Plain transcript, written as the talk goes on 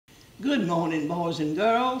Good morning, boys and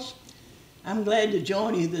girls. I'm glad to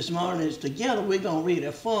join you this morning as together we're going to read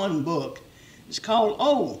a fun book. It's called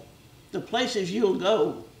Oh, the Places You'll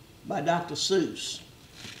Go by Dr. Seuss.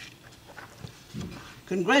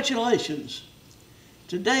 Congratulations.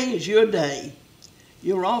 Today is your day.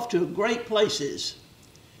 You're off to great places.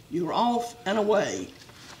 You're off and away.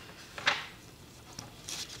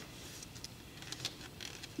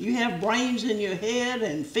 You have brains in your head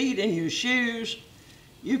and feet in your shoes.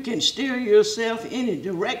 You can steer yourself any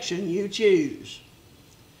direction you choose.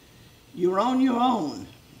 You're on your own,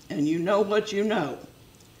 and you know what you know.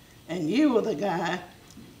 And you are the guy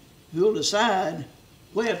who'll decide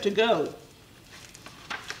where to go.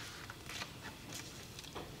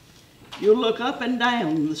 You'll look up and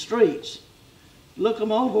down the streets, look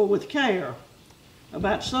them over with care.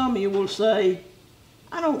 About some you will say,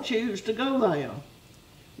 I don't choose to go there.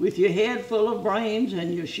 With your head full of brains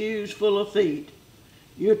and your shoes full of feet,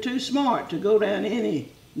 you're too smart to go down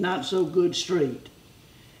any not-so-good street.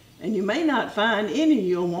 And you may not find any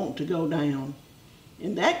you'll want to go down.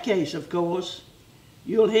 In that case, of course,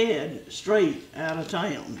 you'll head straight out of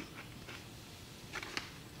town.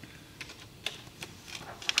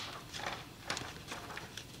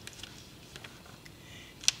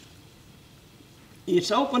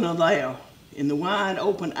 It's opener there in the wide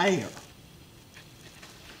open air.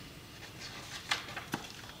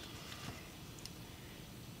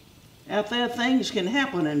 Out there things can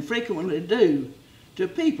happen and frequently do to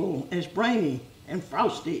people as brainy and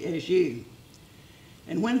frosty as you.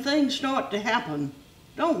 And when things start to happen,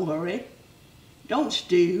 don't worry, don't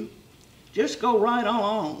stew, just go right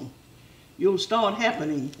along. You'll start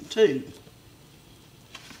happening too.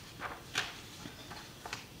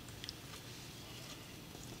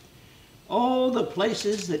 All the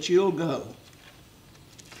places that you'll go.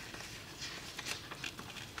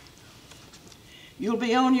 You'll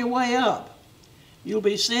be on your way up. You'll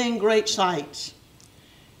be seeing great sights.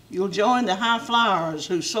 You'll join the high flyers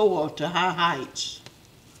who soar to high heights.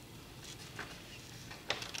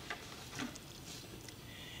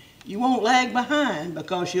 You won't lag behind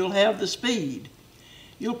because you'll have the speed.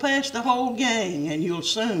 You'll pass the whole gang and you'll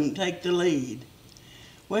soon take the lead.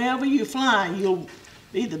 Wherever you fly, you'll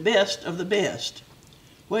be the best of the best.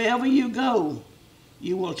 Wherever you go,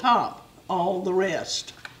 you will top all the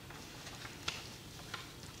rest.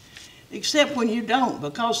 Except when you don't,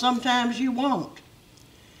 because sometimes you won't.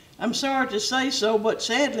 I'm sorry to say so, but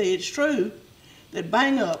sadly it's true that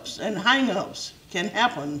bang-ups and hang-ups can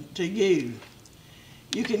happen to you.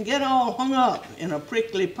 You can get all hung up in a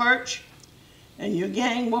prickly perch, and your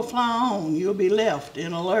gang will fly on. You'll be left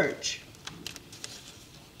in a lurch.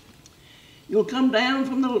 You'll come down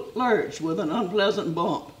from the lurch with an unpleasant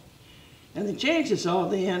bump, and the chances are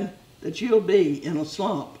then that you'll be in a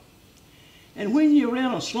slump. And when you're in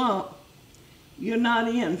a slump, you're not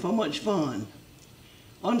in for much fun.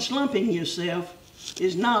 Unslumping yourself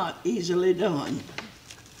is not easily done.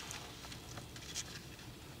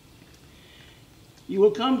 You will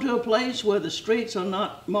come to a place where the streets are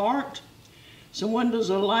not marked. Some windows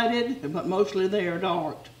are lighted, but mostly they are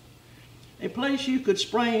dark. A place you could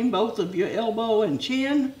sprain both of your elbow and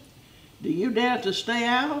chin. Do you dare to stay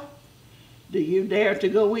out? Do you dare to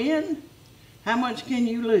go in? How much can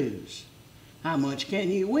you lose? How much can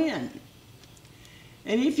you win?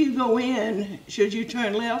 And if you go in, should you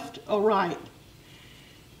turn left or right?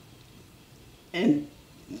 And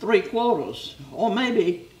 3/4, or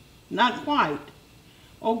maybe not quite,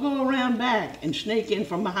 or go around back and sneak in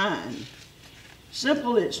from behind.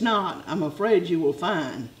 Simple it's not, I'm afraid you will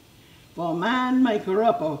find, for a mind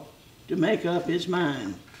maker-upper to make up his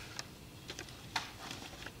mind.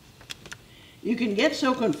 You can get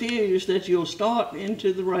so confused that you'll start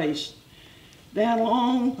into the race down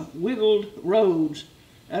long, wiggled roads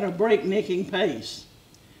at a breaknecking pace,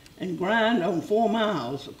 and grind on 4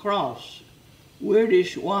 miles across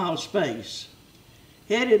weirdish wild space,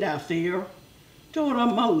 headed, I fear, toward a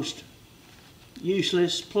most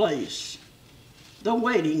useless place, the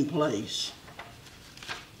waiting place.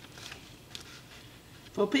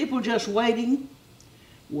 For people just waiting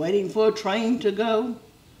for a train to go,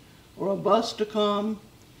 or a bus to come,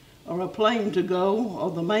 or a plane to go,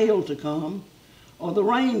 or the mail to come, or the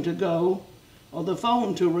rain to go, or the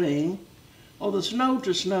phone to ring, or the snow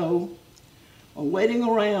to snow, or waiting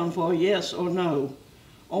around for a yes or no,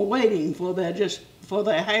 or waiting for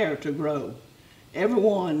their hair to grow.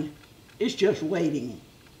 Everyone is just waiting.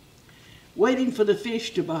 Waiting for the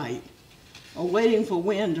fish to bite, or waiting for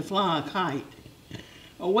wind to fly a kite,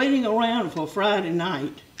 or waiting around for Friday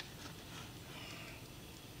night,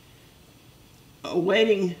 or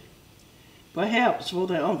waiting perhaps for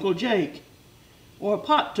their Uncle Jake or a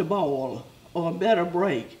pot to boil, or a better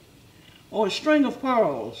break, or a string of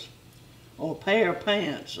pearls, or a pair of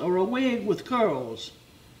pants, or a wig with curls,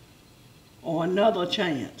 or another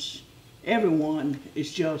chance. Everyone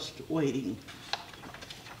is just waiting.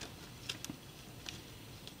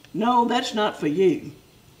 No, that's not for you.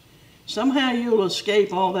 Somehow you'll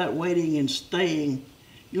escape all that waiting and staying.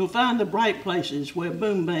 You'll find the bright places where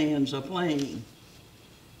boom bands are playing.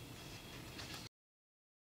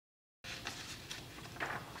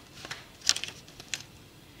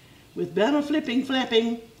 With banner flipping,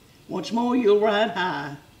 flapping, once more you'll ride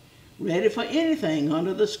high, ready for anything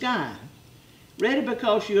under the sky. Ready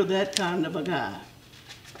because you're that kind of a guy.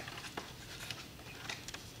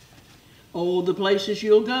 Oh, the places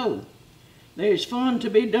you'll go. There's fun to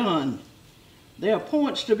be done. There are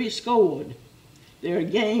points to be scored. There are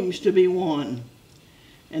games to be won.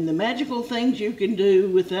 And the magical things you can do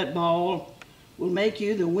with that ball will make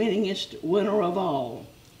you the winningest winner of all.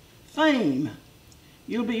 Fame.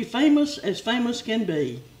 You'll be famous as famous can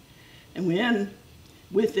be. And win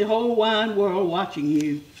with the whole wide world watching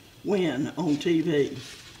you win on TV.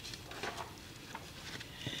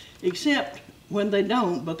 Except when they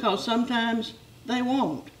don't, because sometimes they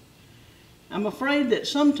won't. I'm afraid that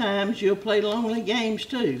sometimes you'll play lonely games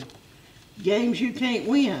too. Games you can't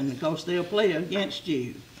win because they'll play against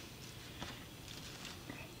you.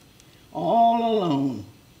 All alone.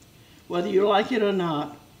 Whether you like it or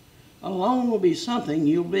not, alone will be something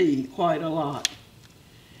you'll be quite a lot.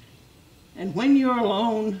 And when you're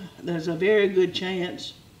alone, there's a very good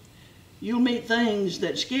chance you'll meet things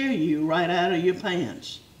that scare you right out of your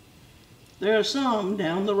pants. There are some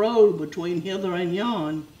down the road between hither and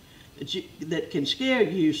yon that can scare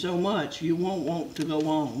you so much you won't want to go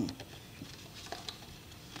on.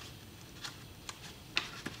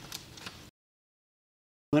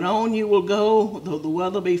 But on you will go, though the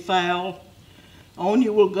weather be foul. On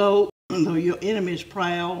you will go, though your enemies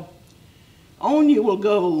prowl. On you will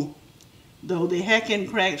go, though the hacking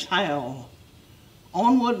cracks howl.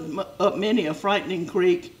 Onward up many a frightening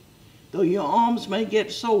creek, though your arms may get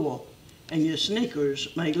sore and your sneakers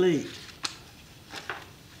may leak.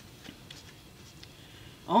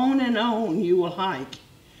 On and on you will hike,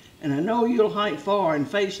 and I know you'll hike far and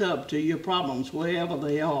face up to your problems wherever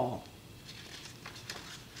they are.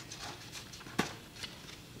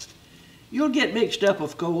 You'll get mixed up,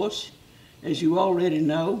 of course, as you already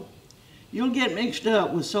know. You'll get mixed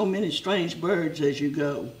up with so many strange birds as you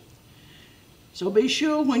go. So be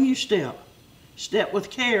sure when you step with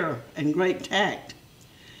care and great tact,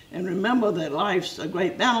 and remember that life's a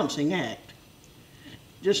great balancing act.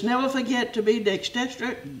 Just never forget to be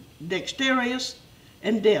dexterous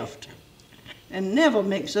and deft, and never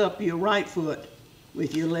mix up your right foot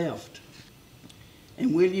with your left.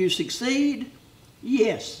 And will you succeed?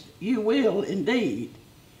 Yes, you will indeed.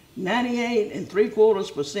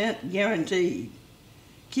 98.75% guaranteed.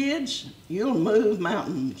 Kids, you'll move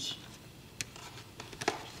mountains.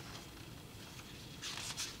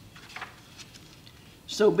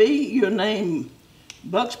 So be your name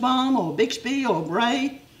Buxbaum or Bixby or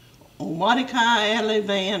Bray or Mordecai,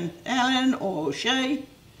 Van Allen or O'Shea,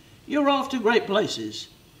 you're off to great places.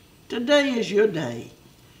 Today is your day.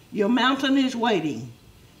 Your mountain is waiting,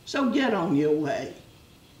 so get on your way.